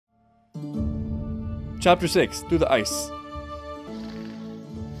Chapter 6, Through the Ice.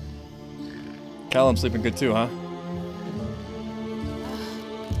 Callum's sleeping good too, huh?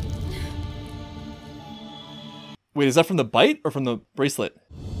 Wait, is that from the bite or from the bracelet?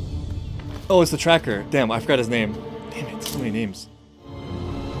 Oh, it's the tracker. Damn, I forgot his name. Damn it, so many names.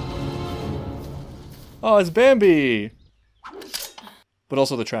 Oh, it's Bambi! But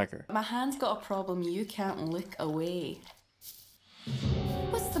also the tracker. My hand's got a problem, you can't look away.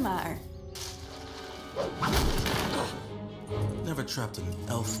 What's the matter? Never trapped an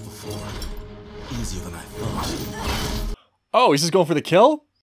elf before. Easier than I thought. Oh, he's just going for the kill?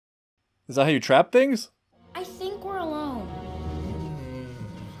 Is that how you trap things? I think we're alone.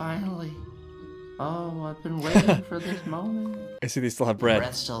 Finally. Oh, I've been waiting for this moment. I see they still have bread.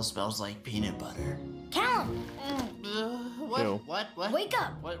 Breath still smells like peanut butter. Callum! Ew. What? Wake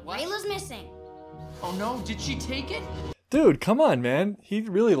up! What? Rayla's missing. Oh no, did she take it? Dude, come on, man. He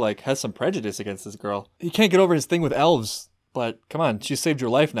really, like, has some prejudice against this girl. He can't get over his thing with elves. But, come on, she saved your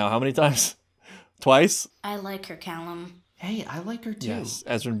life now. How many times? Twice? I like her, Callum. Hey, I like her too. Yes,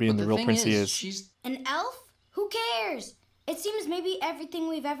 Ezran being the real prince he is. She's... An elf? Who cares? It seems maybe everything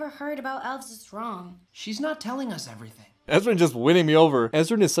we've ever heard about elves is wrong. She's not telling us everything. Ezran just winning me over.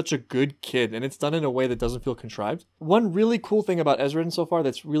 Ezran is such a good kid, and it's done in a way that doesn't feel contrived. One really cool thing about Ezran so far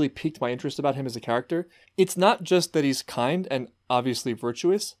that's really piqued my interest about him as a character, it's not just that he's kind and obviously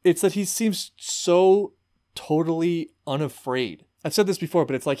virtuous, it's that he seems so totally unafraid. I've said this before,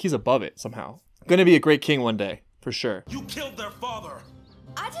 but it's like he's above it somehow. Gonna be a great king one day, for sure. You killed their father.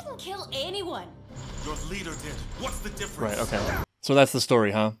 I didn't kill anyone. Your leader did. What's the difference? Right, okay. So that's the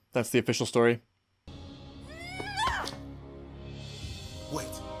story, huh? That's the official story? Wait,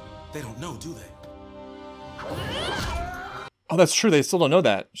 they don't know, do they? Oh, that's true. They still don't know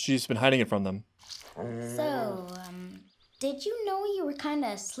that. She's been hiding it from them. So, did you know you were kind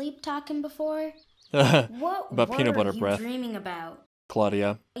of sleep-talking before? What About peanut butter were you breath. dreaming about?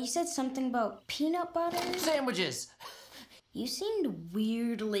 Claudia. You said something about peanut butter? Sandwiches! You seemed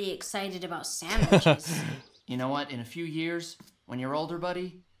weirdly excited about sandwiches. You know what? In a few years, when you're older,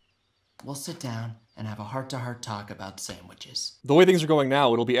 buddy, we'll sit down and have a heart-to-heart talk about sandwiches. The way things are going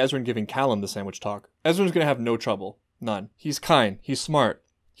now, it'll be Ezran giving Callum the sandwich talk. Ezran's gonna have no trouble. None. He's kind. He's smart.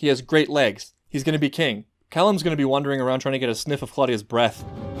 He has great legs. He's gonna be king. Callum's gonna be wandering around trying to get a sniff of Claudia's breath.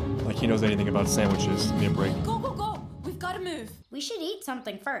 Like he knows anything about sandwiches. Give me a break. Go, go, go! We've got to move. We should eat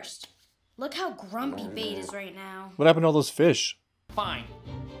something first. Look how grumpy Bait is right now. What happened to all those fish? Fine.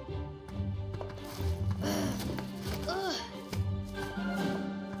 Ugh.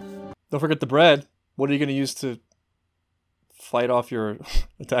 Don't forget the bread. What are you gonna use to fight off your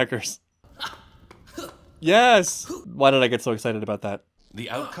attackers? Yes! Why did I get so excited about that? The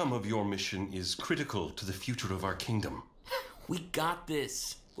outcome of your mission is critical to the future of our kingdom. We got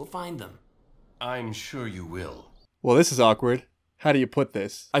this. We'll find them. I'm sure you will. Well, this is awkward. How do you put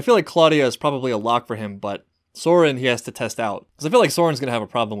this? I feel like Claudia is probably a lock for him, but Soren he has to test out. Because I feel like Soren's gonna have a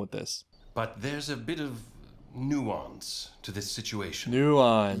problem with this. But there's a bit of nuance to this situation.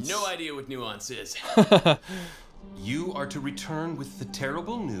 Nuance. No idea what nuance is. You are to return with the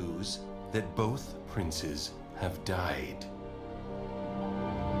terrible news that both princes have died.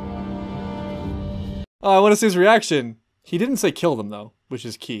 Oh, I want to see his reaction. He didn't say kill them, though, which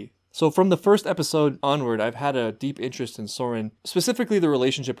is key. So from the first episode onward, I've had a deep interest in Soren, specifically the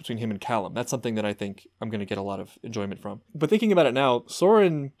relationship between him and Callum. That's something that I think I'm going to get a lot of enjoyment from. But thinking about it now,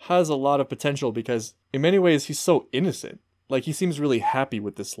 Soren has a lot of potential because in many ways he's so innocent. Like, he seems really happy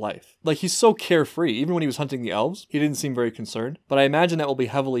with this life. Like, he's so carefree. Even when he was hunting the elves, he didn't seem very concerned. But I imagine that will be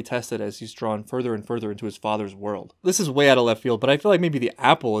heavily tested as he's drawn further and further into his father's world. This is way out of left field, but I feel like maybe the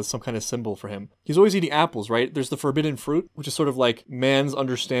apple is some kind of symbol for him. He's always eating apples, right? There's the forbidden fruit, which is sort of like man's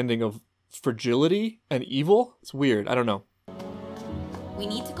understanding of fragility and evil. It's weird. I don't know. We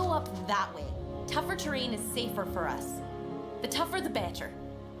need to go up that way. Tougher terrain is safer for us. The tougher, the better.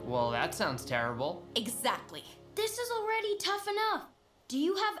 Well, that sounds terrible. Exactly. This is already tough enough. Do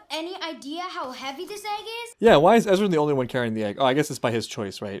you have any idea how heavy this egg is? Yeah, why is Ezran the only one carrying the egg? Oh, I guess it's by his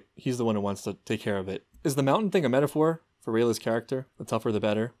choice, right? He's the one who wants to take care of it. Is the mountain thing a metaphor for Rayla's character? The tougher, the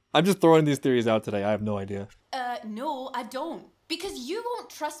better? I'm just throwing these theories out today. I have no idea. No, I don't. Because you won't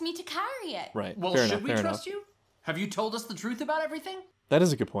trust me to carry it. Right. Well, fair should enough, we fair trust enough. you? Have you told us the truth about everything? That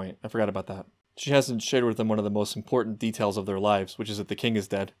is a good point. I forgot about that. She hasn't shared with them one of the most important details of their lives, which is that the king is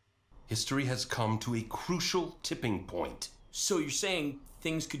dead. History has come to a crucial tipping point. So you're saying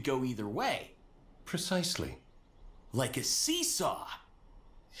things could go either way? Precisely. Like a seesaw?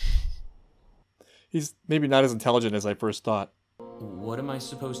 He's maybe not as intelligent as I first thought. What am I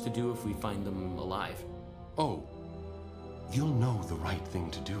supposed to do if we find them alive? Oh, you'll know the right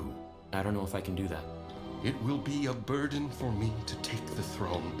thing to do. I don't know if I can do that. it will be a burden for me to take the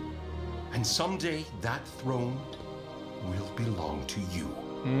throne. And someday that throne will belong to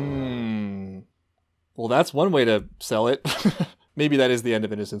you. Well, that's one way to sell it. Maybe that is the end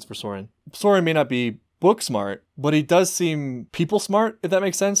of innocence for Soren. Soren may not be book smart, but he does seem people smart, if that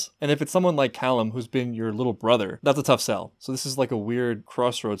makes sense. And if it's someone like Callum, who's been your little brother, that's a tough sell. So this is like a weird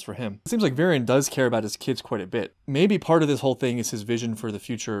crossroads for him. It seems like Viren does care about his kids quite a bit. Maybe part of this whole thing is his vision for the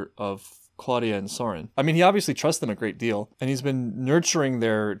future of Claudia and Soren. I mean, he obviously trusts them a great deal, and he's been nurturing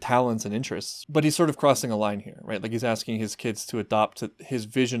their talents and interests, but he's sort of crossing a line here, right? Like he's asking his kids to adopt his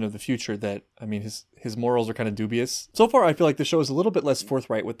vision of the future that, I mean, his morals are kind of dubious. So far, I feel like the show is a little bit less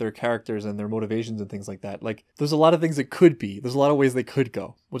forthright with their characters and their motivations and things like that. Like, there's a lot of things it could be. There's a lot of ways they could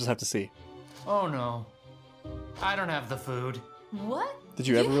go. We'll just have to see. Oh no. I don't have the food. What? Did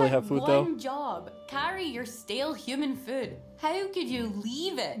you ever really have food, though? One job. Carry your stale human food. How could you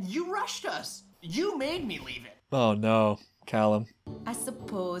leave it? You rushed us. You made me leave it. Oh no, Callum. I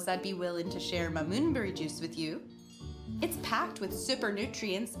suppose I'd be willing to share my moonberry juice with you. It's packed with super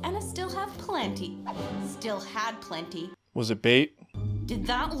nutrients and I still have plenty. Still had plenty. Was it bait? Did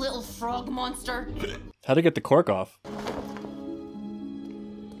that little frog monster? How'd it get the cork off?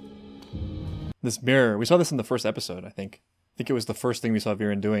 This mirror, we saw this in the first episode, I think. I think it was the first thing we saw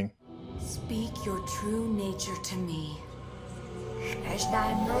Viren doing. Speak your true nature to me.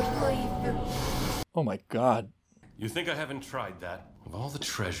 Oh my god. You think I haven't tried that? Of all the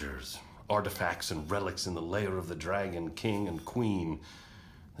treasures, artifacts, and relics in the lair of the dragon, king, and queen,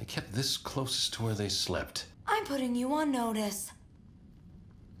 they kept this closest to where they slept. I'm putting you on notice.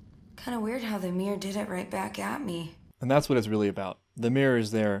 Kind of weird how the mirror did it right back at me. And that's what it's really about. The mirror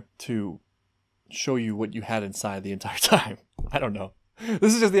is there to show you what you had inside the entire time. I don't know.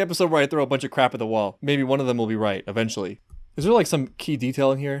 This is just the episode where I throw a bunch of crap at the wall. Maybe one of them will be right eventually. Is there like some key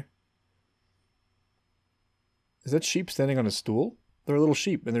detail in here? Is that sheep standing on a stool? They're a little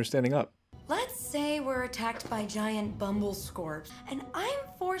sheep and they're standing up. Let's say we're attacked by giant bumble scorps, and I'm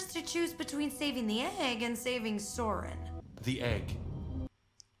forced to choose between saving the egg and saving Soren. The egg.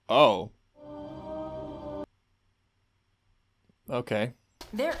 Oh. Okay.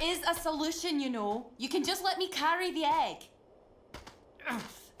 There is a solution, you know. You can just let me carry the egg.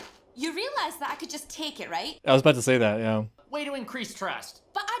 You realize that I could just take it, right? I was about to say that, yeah. Way to increase trust.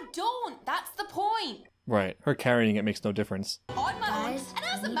 But I don't. That's the point. Right. Her carrying it makes no difference. On my Guys, own. And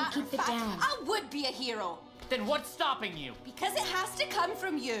as a you need to matter of keep it fact, down. I would be a hero. Then what's stopping you? Because it has to come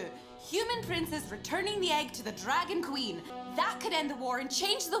from you. Human princes returning the egg to the Dragon Queen. That could end the war and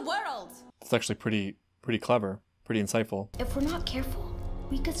change the world. It's actually pretty clever. Pretty insightful. If we're not careful,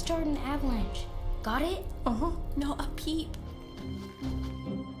 we could start an avalanche. Got it? Uh-huh. Not a peep.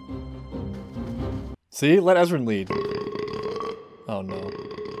 See? Let Ezran lead. Oh no.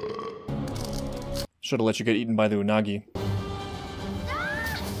 Should've let you get eaten by the unagi.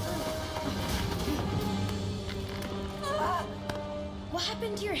 What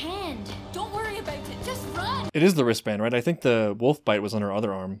happened to your hand? Don't worry about it. Just run. It is the wristband, right? I think the wolf bite was on her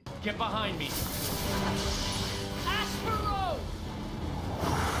other arm. Get behind me. Aspero!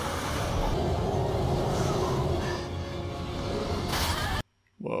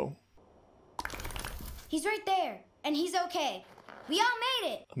 Whoa. He's right there, and he's okay. We all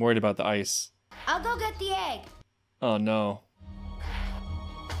made it. I'm worried about the ice. I'll go get the egg. Oh no.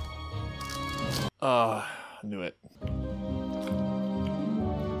 I knew it.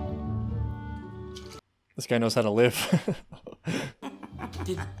 This guy knows how to live.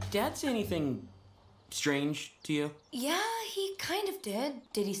 Did Dad say anything strange to you? Yeah, he kind of did.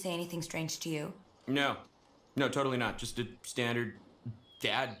 Did he say anything strange to you? No. No, totally not. Just a standard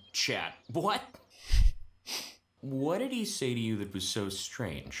dad chat. What? What did he say to you that was so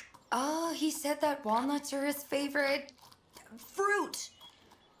strange? Oh, he said that walnuts are his favorite fruit.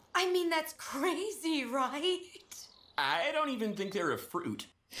 I mean, that's crazy, right? I don't even think they're a fruit.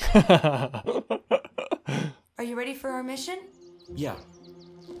 Are you ready for our mission? Yeah,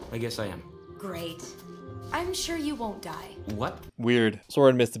 I guess I am. Great. I'm sure you won't die. What? Weird.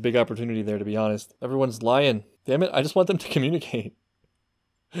 Soren missed a big opportunity there, to be honest. Everyone's lying. Damn it, I just want them to communicate.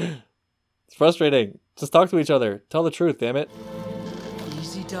 It's frustrating. Just talk to each other. Tell the truth, damn it.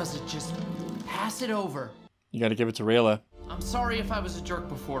 Easy does it. Just pass it over. You gotta give it to Rayla. I'm sorry if I was a jerk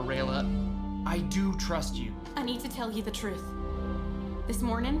before, Rayla. I do trust you. I need to tell you the truth. This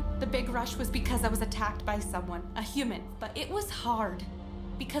morning, the big rush was because I was attacked by someone, a human. But it was hard.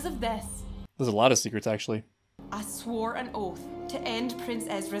 Because of this. There's a lot of secrets, actually. I swore an oath to end Prince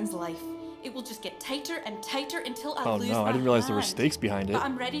Ezran's life. It will just get tighter and tighter until I Oh lose no, I that didn't realize there were hand. stakes behind it. But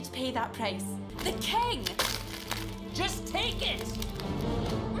I'm ready to pay that price. The king! Just take it!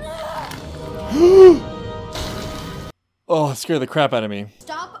 Oh, it scared the crap out of me.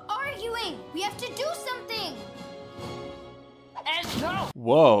 Stop arguing! We have to do something! Ez, no!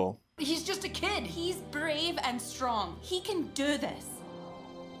 Whoa. He's just a kid. He's brave and strong. He can do this.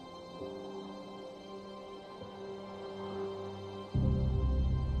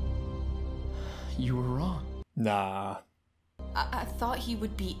 You were wrong. Nah. I thought he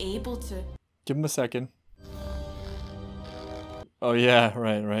would be able to. Give him a second. Oh yeah,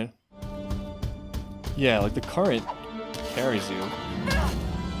 right. Yeah, like the current carries you.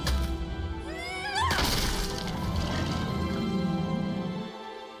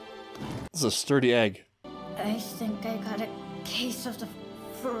 This is a sturdy egg. I think I got a case of the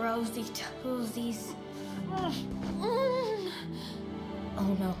frozy toesies.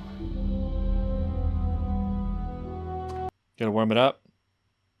 Oh no. Gotta warm it up.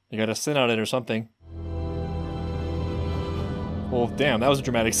 You gotta sit on it or something. Well, damn, that was a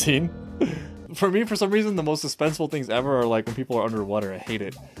dramatic scene. For me, for some reason, the most suspenseful things ever are like when people are underwater. I hate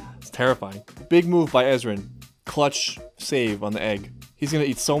it. It's terrifying. Big move by Ezran. Clutch save on the egg. He's gonna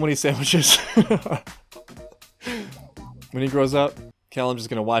eat so many sandwiches. When he grows up, Callum's just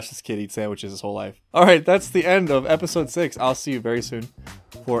gonna watch this kid eat sandwiches his whole life. Alright, that's the end of episode 6. I'll see you very soon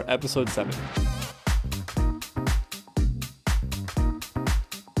for episode 7.